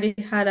 I already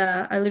had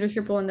a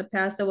leadership role in the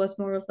past that was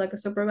more of like a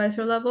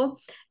supervisor level,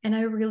 and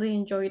I really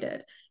enjoyed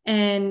it.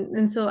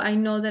 And so I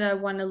know that I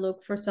want to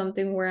look for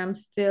something where I'm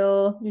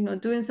still,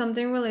 doing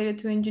something related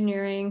to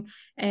engineering,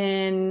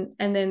 and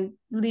then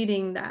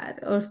leading that,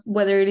 or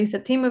whether it is a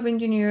team of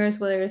engineers,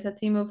 whether it's a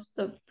team of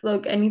stuff,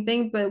 like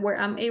anything, but where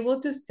I'm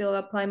able to still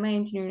apply my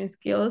engineering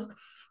skills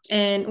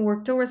and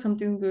work towards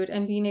something good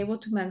and being able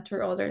to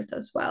mentor others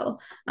as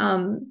well.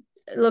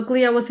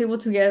 Luckily I was able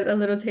to get a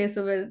little taste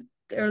of it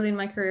early in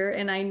my career,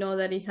 and I know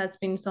that it has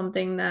been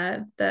something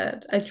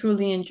that I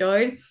truly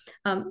enjoyed.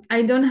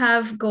 I don't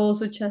have goals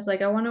such as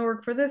like I want to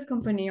work for this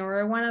company or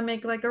I want to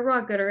make like a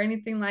rocket or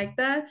anything like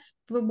that,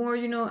 but more,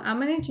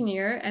 I'm an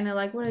engineer and I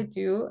like what I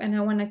do and I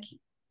want to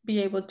be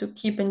able to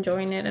keep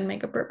enjoying it and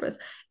make a purpose.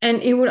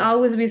 And it would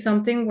always be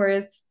something where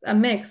it's a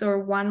mix, or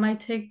one might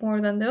take more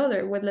than the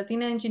other. With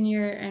Latina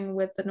Engineer and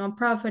with the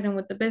nonprofit and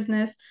with the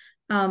business,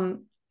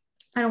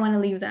 I don't want to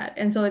leave that.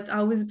 And so it's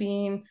always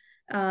been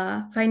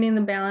finding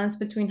the balance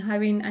between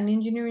having an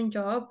engineering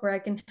job where I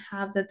can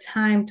have the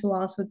time to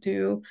also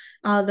do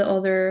the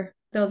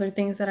other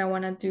things that I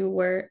want to do,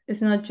 where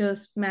it's not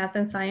just math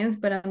and science,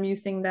 but I'm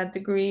using that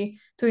degree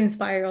to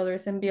inspire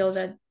others and build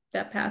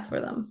that path for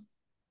them.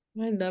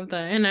 I love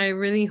that. And I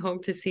really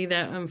hope to see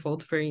that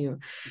unfold for you.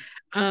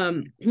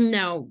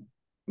 Now,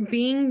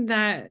 being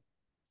that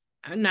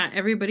not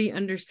everybody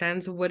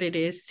understands what it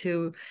is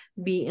to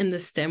be in the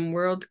STEM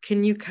world,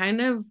 can you kind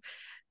of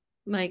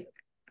like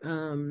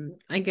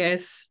I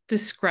guess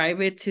describe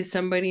it to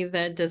somebody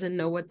that doesn't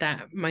know what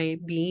that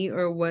might be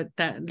or what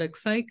that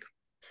looks like?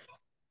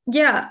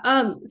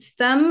 Yeah,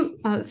 STEM,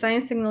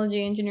 science,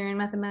 technology, engineering,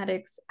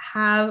 mathematics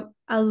have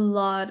a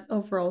lot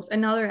of roles,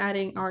 and now they're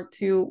adding art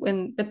too,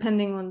 and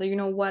depending on the,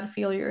 what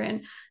field you're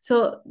in.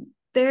 So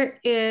there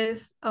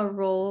is a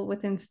role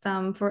within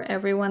STEM for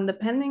everyone,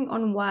 depending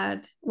on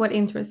what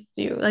interests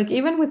you. Like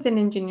even within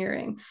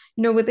engineering,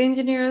 with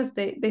engineers,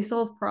 they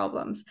solve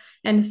problems.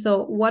 And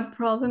so what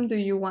problem do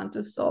you want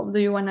to solve? Do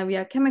you want to be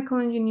a chemical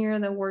engineer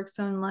that works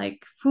on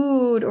like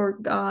food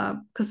or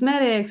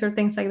cosmetics or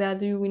things like that?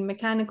 Do you mean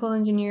mechanical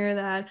engineer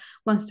that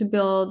wants to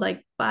build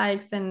like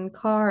bikes and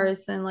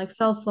cars and like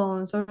cell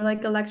phones, or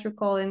like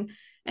electrical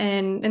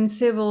and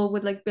civil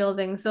with like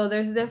buildings? So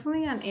there's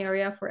definitely an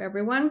area for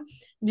everyone.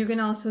 You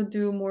can also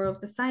do more of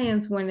the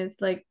science when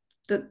it's like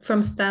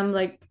from STEM,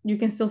 like you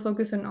can still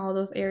focus on all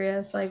those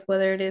areas, like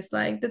whether it is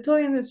like the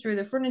toy industry,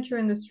 the furniture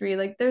industry,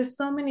 like there's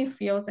so many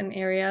fields and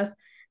areas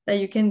that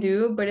you can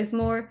do, but it's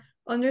more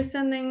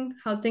understanding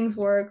how things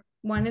work,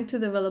 wanting to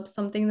develop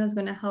something that's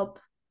going to help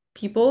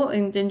people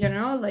in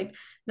general. Like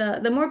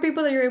the more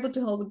people that you're able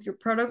to help with your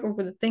product or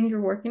with the thing you're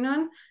working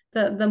on,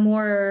 the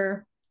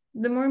more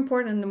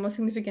important and the more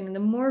significant and the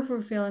more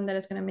fulfilling that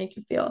it's going to make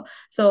you feel.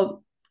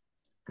 So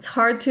it's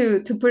hard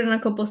to put in a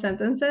couple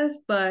sentences,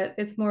 but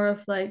it's more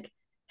of like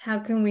how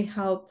can we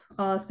help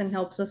us and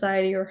help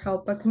society or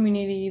help a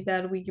community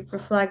that we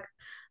reflect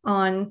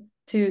on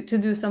to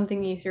do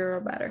something easier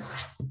or better.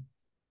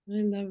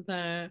 I love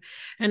that.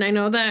 And I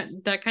know that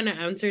that kind of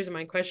answers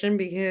my question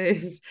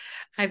because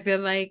I feel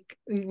like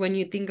when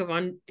you think of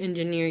an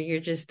engineer, you're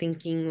just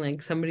thinking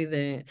like somebody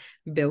that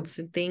builds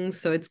the things.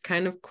 So it's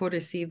kind of cool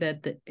to see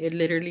that it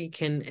literally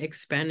can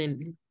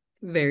expand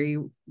very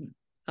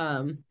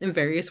in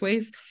various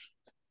ways.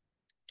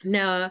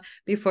 Now,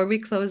 before we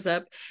close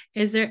up,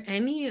 is there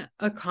any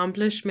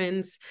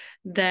accomplishments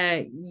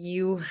that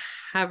you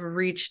have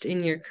reached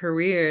in your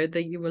career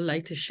that you would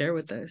like to share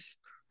with us?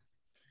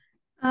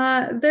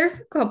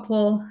 There's a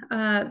couple.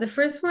 The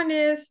first one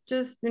is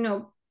just,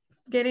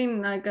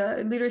 getting like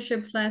a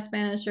leadership slash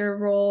manager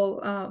role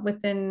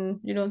within,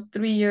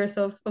 3 years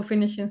of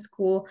finishing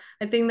school.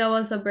 I think that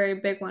was a very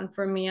big one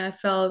for me. I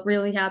felt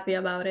really happy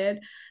about it.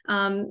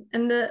 And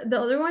the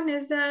other one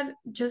is that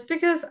just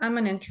because I'm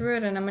an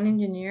introvert and I'm an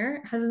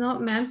engineer has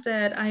not meant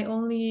that I'm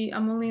only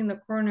in the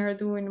corner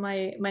doing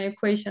my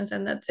equations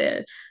and that's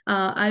it.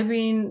 I've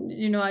been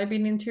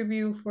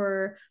interviewed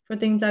for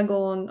things that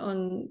go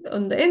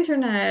on the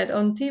internet,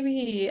 on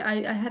TV.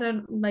 I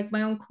had like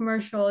my own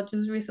commercial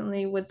just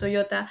recently with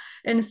Toyota.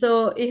 And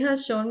so it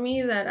has shown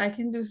me that I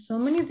can do so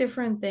many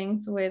different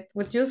things with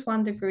just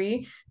one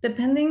degree,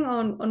 depending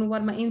on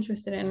what my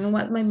interest in and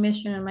what my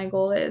mission and my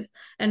goal is.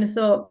 And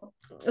so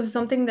it was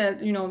something that,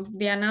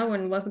 Diana,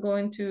 when was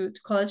going to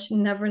college,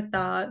 never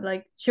thought.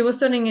 Like she was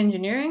studying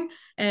engineering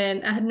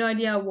and I had no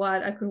idea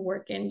what I could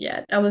work in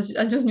yet. I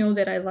just knew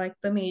that I liked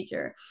the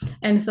major.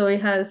 And so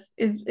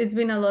it's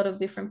been a lot of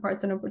different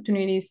parts and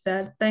opportunities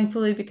that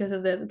thankfully, because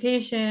of the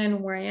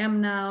education where I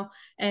am now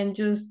and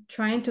just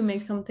trying to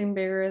make something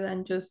bigger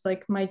than just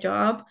like my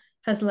job,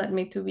 has led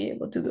me to be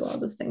able to do all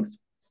those things.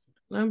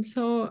 I'm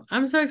so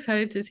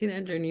excited to see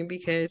that journey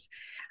because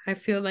I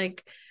feel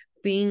like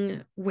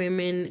being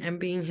women and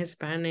being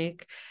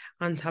Hispanic,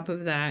 on top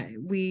of that,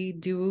 we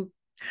do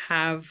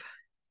have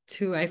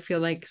to, I feel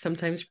like,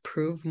 sometimes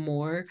prove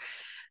more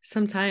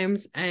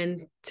sometimes,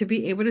 and to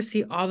be able to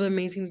see all the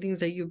amazing things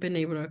that you've been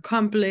able to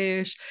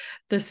accomplish,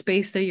 the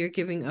space that you're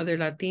giving other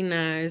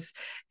Latinas,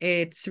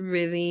 it's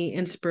really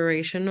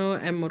inspirational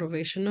and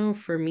motivational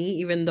for me,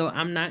 even though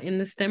I'm not in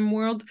the STEM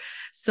world.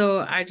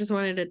 So I just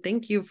wanted to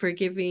thank you for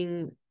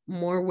giving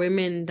more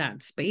women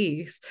that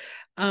space.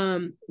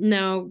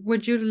 Now,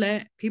 would you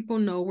let people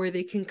know where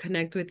they can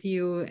connect with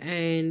you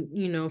and,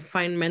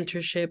 find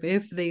mentorship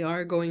if they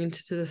are going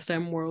into the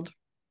STEM world?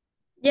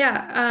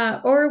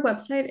 Yeah, our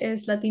website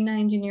is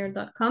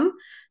latinaengineer.com.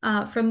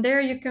 From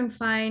there, you can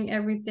find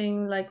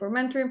everything like our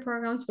mentoring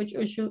programs, which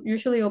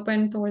usually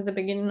open towards the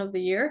beginning of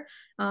the year,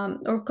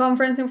 or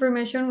conference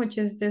information, which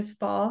is this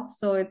fall.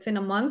 So it's in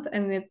a month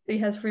and it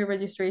has free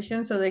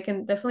registration. So they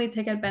can definitely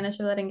take advantage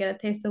of that and get a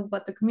taste of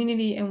what the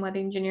community and what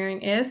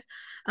engineering is.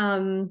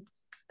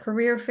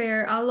 Career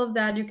fair, all of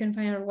that you can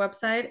find on our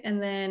website.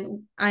 And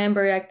then I am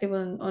very active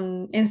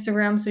on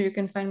Instagram. So you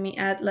can find me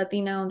at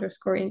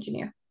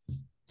Latina_engineer.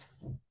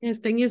 Yes,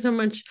 thank you so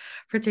much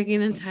for taking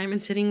the time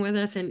and sitting with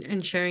us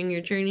and sharing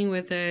your journey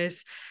with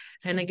us.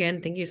 And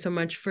again, thank you so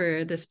much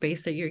for the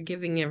space that you're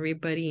giving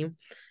everybody.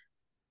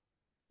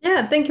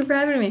 Yeah, thank you for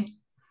having me.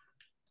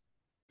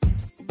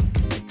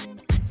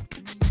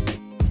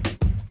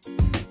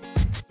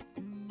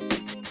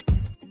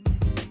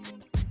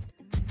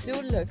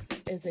 Sue Looks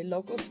is a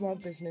local small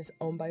business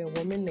owned by a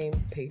woman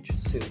named Paige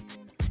Sue.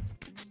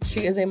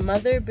 She is a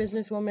mother,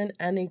 businesswoman,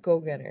 and a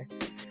go-getter.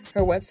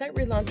 Her website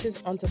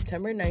relaunches on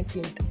September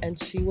 19th, and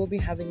she will be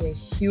having a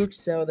huge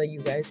sale that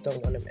you guys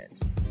don't want to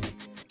miss.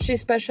 She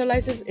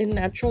specializes in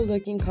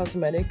natural-looking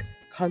cosmetic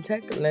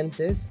contact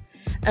lenses,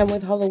 and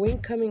with Halloween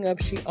coming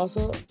up, she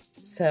also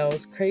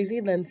sells crazy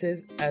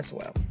lenses as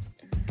well.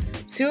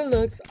 Sue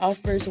Looks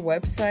offers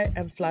website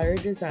and flyer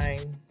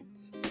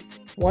designs,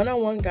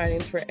 one-on-one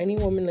guidance for any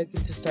woman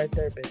looking to start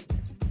their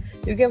business.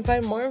 You can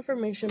find more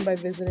information by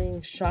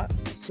visiting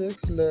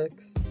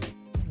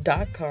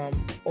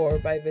shopsuxlooks.com or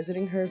by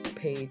visiting her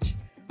page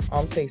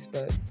on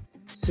Facebook,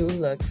 Sue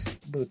Looks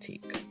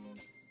Boutique.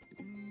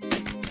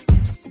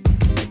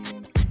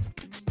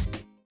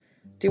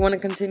 Do you want to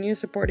continue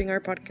supporting our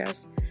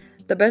podcast?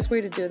 The best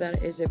way to do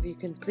that is if you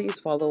can please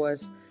follow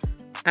us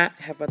at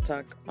Hefa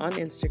Talk on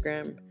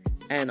Instagram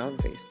and on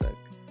Facebook.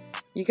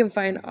 You can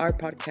find our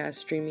podcast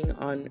streaming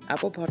on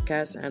Apple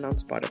Podcasts and on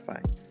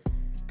Spotify.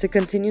 To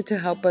continue to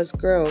help us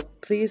grow,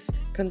 please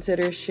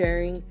consider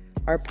sharing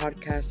our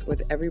podcast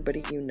with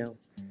everybody you know.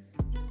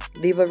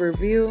 Leave a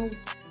review,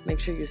 make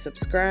sure you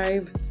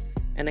subscribe,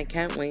 and I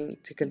can't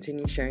wait to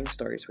continue sharing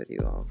stories with you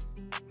all.